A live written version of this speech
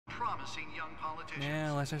promising young politicians.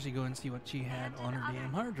 Yeah, let's actually go and see what she had on her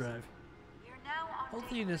damn hard drive.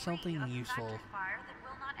 Hopefully there's something useful.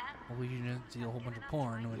 Hopefully you didn't see a whole bunch of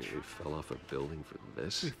porn, which You fell off a building for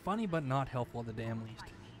this? would be funny but not helpful at the damn least.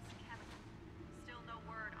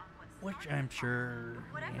 Which I'm sure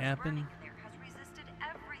may happen.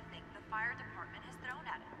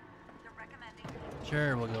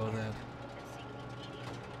 Sure, we'll go with that.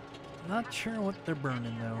 Not sure what they're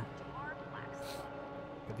burning though.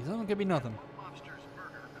 Could be something, could be nothing.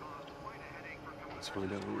 Let's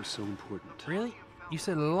find out what was so important. Really? You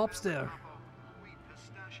said lobster.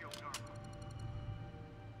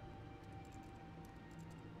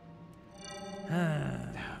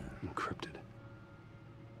 Encrypted.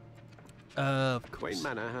 Of course. Wayne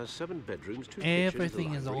Manor has 7 bedrooms, 2 Everything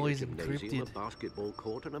kitchens, is a library, always a gymnasium, encrypted. a basketball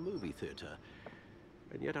court, and a movie theater.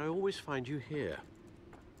 And yet I always find you here,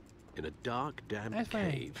 in a dark, damp That's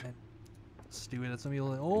cave. fine. Stupid. Some people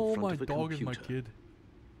are like, oh, front my of a dog is my computer. kid.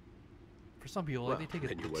 For some people, Well, like, they take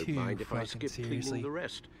then it you won't too mind if I fucking skip seriously. cleaning the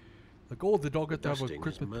rest. Like, oh, the dog has to have a dusting is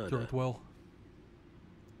Christmas murder. picture as well.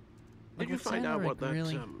 Did you with find out Sandra, what that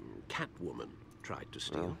really? cat woman tried to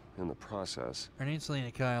steal? Well, in the process, Her name's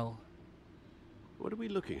Selena Kyle. What are we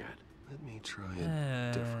looking at? let me try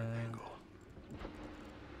a different angle.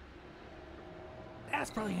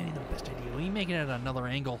 That's probably gonna be the best idea. We make it at another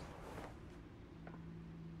angle.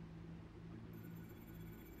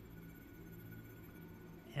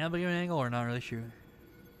 Have a good angle or not really sure.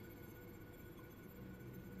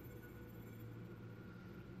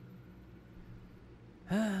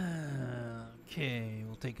 Okay,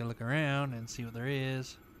 we'll take a look around and see what there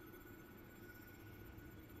is.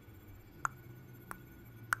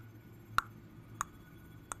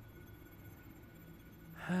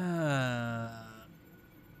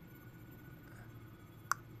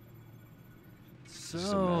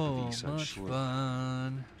 So These are much short.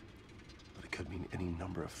 fun. But it could mean any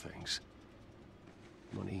number of things.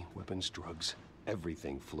 Money, weapons, drugs,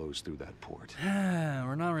 everything flows through that port.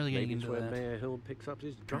 We're not really getting Maybe it's into where that. Mayor Hill picks up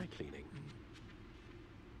his dry cleaning.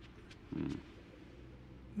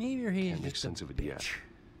 Maybe he's Can't make just sense a of it yet. bitch.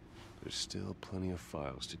 There's still plenty of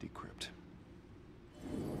files to decrypt.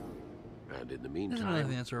 And in the This is another thing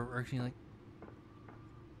meantime, that's sort of irks me, like,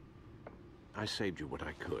 I saved you what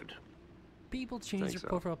I could. people change Thanks, their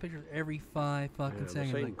Al. profile pictures every 5 fucking The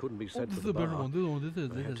seconds. same Like, couldn't be oh, said this for is the a better bar. one.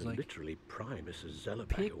 This I had is to like, literally pry Mrs. Zeller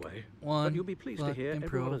back pick away. one But you'll be pleased to hear fucking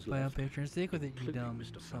everyone has profile left, picture and stick with it, you including dumb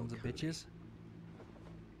Mr. sons of Falcone. bitches.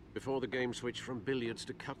 Before the game switched from billiards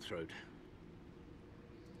to cutthroat.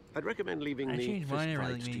 I'd recommend leaving I the changed mine every,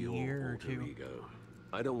 fistfights like, to maybe a your year or alter two. ego.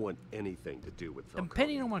 I don't want anything to do with Falcone.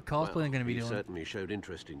 Depending on what cosplay Well, I'm going to be he doing. certainly showed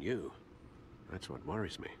interest in you. That's what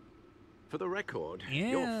worries me. For the record, Yeah,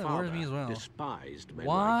 your it father worries me as well. despised men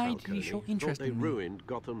Why like did he Falcone, show interest thought they in me? ruined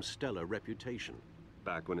Gotham's stellar reputation.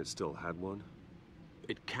 Back when it still had one?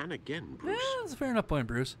 It can again, Bruce. That's a fair enough point,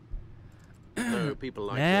 Bruce. No, people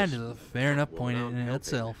like That this is a fair enough will point not in help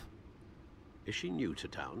itself. Is she new to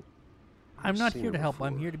town? I'm not seen here her to help.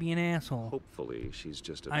 I'm before. here to be an asshole. Hopefully, she's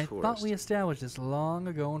just a I tourist. thought we established this long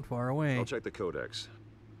ago and far away. I'll check the codex.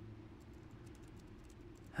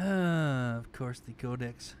 Of course, the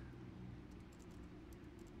codex.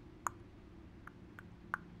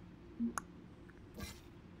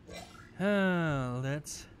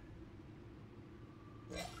 Let's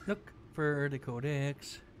look for the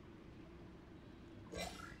codex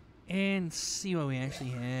and see what we actually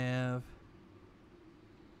have.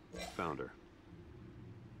 Found her.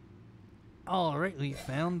 All right, we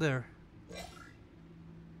found her.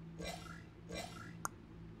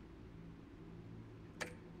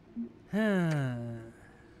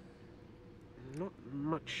 Not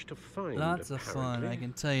much to find. Lots of fun, I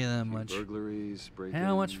can tell you that much. Burglaries, break-ins.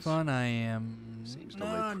 How much fun I am. Seems to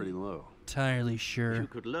Not lay pretty low. entirely You sure.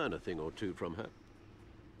 could learn a thing or two from her.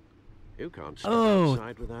 You can't step Oh,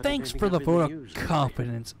 outside without thanks ending for the up in vote news, of can you?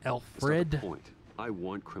 confidence, That's not the Alfred. point. I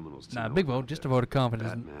want criminals to Nah, know big about vote, just this. a vote of confidence,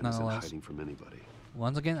 Batman isn't nonetheless. hiding from anybody.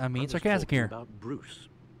 Once again, I'm I being was sarcastic talking here. About Bruce.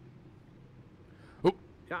 Oh,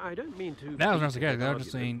 Yeah, I don't mean to. that was not beat sarcastic. the I was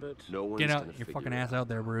just saying, argument, No one's get gonna out your figure fucking it ass out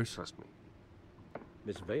there, Bruce. Trust me. but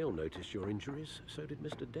Miss Vale noticed your injuries. So did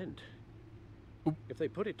Mr. Dent. Oop. If they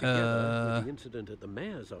put it together with the incident at the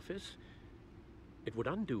mayor's office, it would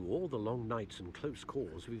undo all the long nights and close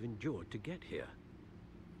calls we've endured to get here.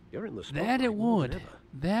 You're in the spotlight That it more than would. ever.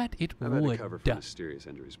 That it I've had to would. cover for mysterious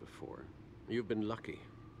injuries before. You've been lucky.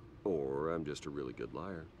 Or I'm just a really good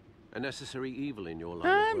liar. A necessary evil in your line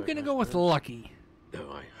of I'm work, gonna I go with suppose. lucky.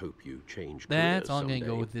 Oh, I hope you change That's careers all I'm gonna go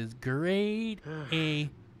someday. with this grade A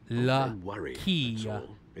Don't worry, that's lucky.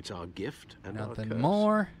 all. It's our gift and our Nothing curse.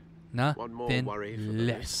 more, One more Nothing worry for the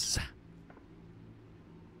less.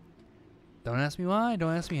 Don't ask me why,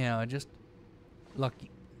 don't ask me how, I just... lucky.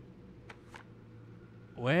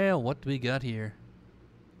 Well, what do we got here?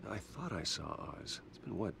 I thought I saw Oz. It's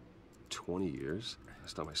been, what, 20 years?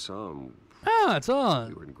 Last time I saw him, Ah, it's we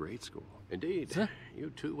on! were in grade school. Indeed, Huh? you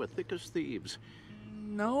two were thick as thieves.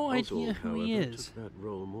 No idea Oswald, who however, he is. took that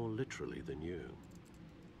role more literally than you.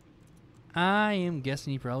 I am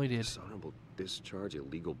guessing he probably did. Dishonorable discharge,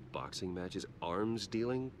 illegal boxing matches, arms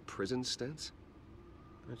dealing, prison stints?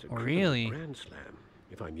 That's a Really? criminal grand slam,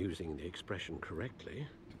 if I'm using the expression correctly.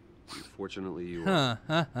 Fortunately, you Huh,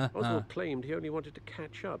 huh, huh, huh. Oswald claimed he only wanted to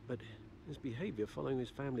catch up, but his behavior following his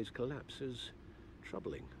family's collapse is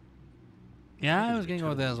troubling. Yeah, I What was is getting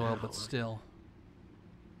over that as well, returning but now? still.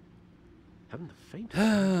 Haven't the faintest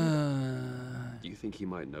idea. Do you think he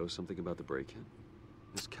might know something about the break-in?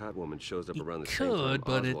 This Catwoman shows up He around the same could, time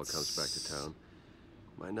but Oswald it's- comes back to town.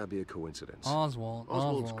 Might not be a coincidence. Oswald.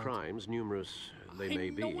 Oswald's crimes, numerous they I may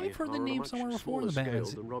be, know I've heard the are on a name much somewhere before in the smaller Batman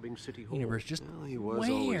scale than robbing City Hall. universe. Just Well, he was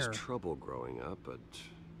always where? trouble growing up, but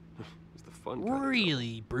it's the fun kind of trouble.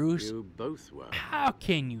 Really, Bruce? You both were. How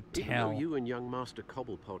can you Even tell? though you and young Master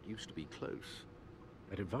Cobblepot used to be close,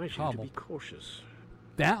 I'd advise you to be cautious.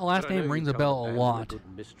 That last But I know name you rings a can't bell a abandon lot. good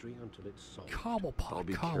mystery until it's solved. I'll Cobblepot,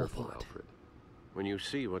 be careful, Cobblepot. Alfred. When you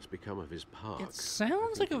see what's become of his park, It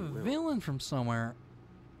sounds like a villain from somewhere.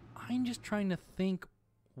 I'm just trying to think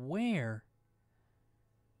where.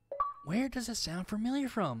 Where does it sound familiar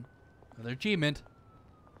from? Another achievement.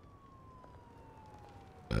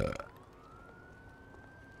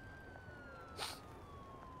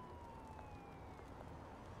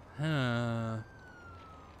 Huh.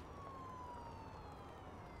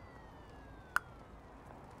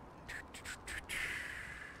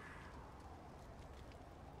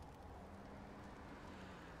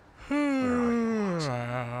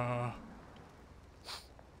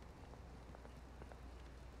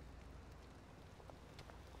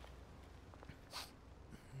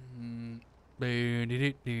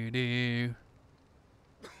 Boo-doo-doo-doo-doo.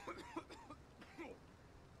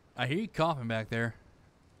 I hear you coughing back there.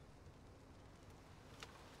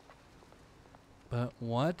 But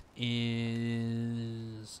what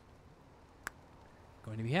is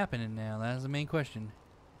going to be happening now? That is the main question.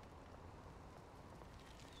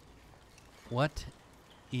 What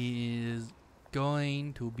is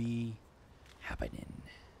going to be happening?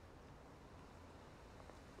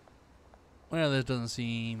 Well, this doesn't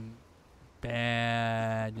seem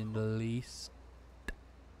bad in the least.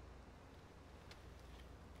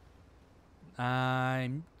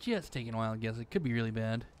 I'm just taking a wild guess. It could be really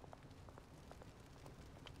bad.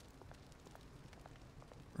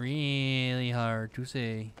 Really hard to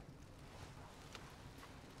say.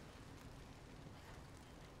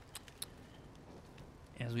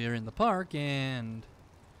 As we are in the park, and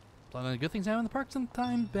sometimes good things happen in the park,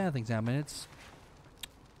 sometimes bad things happen. It's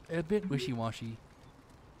a bit wishy-washy.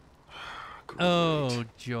 Great. Oh,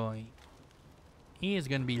 joy. He is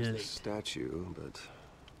going to be There's a late. statue, but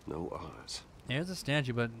no Oz. There's a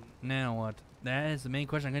statue, but now what? That is the main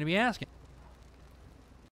question I'm going to be asking.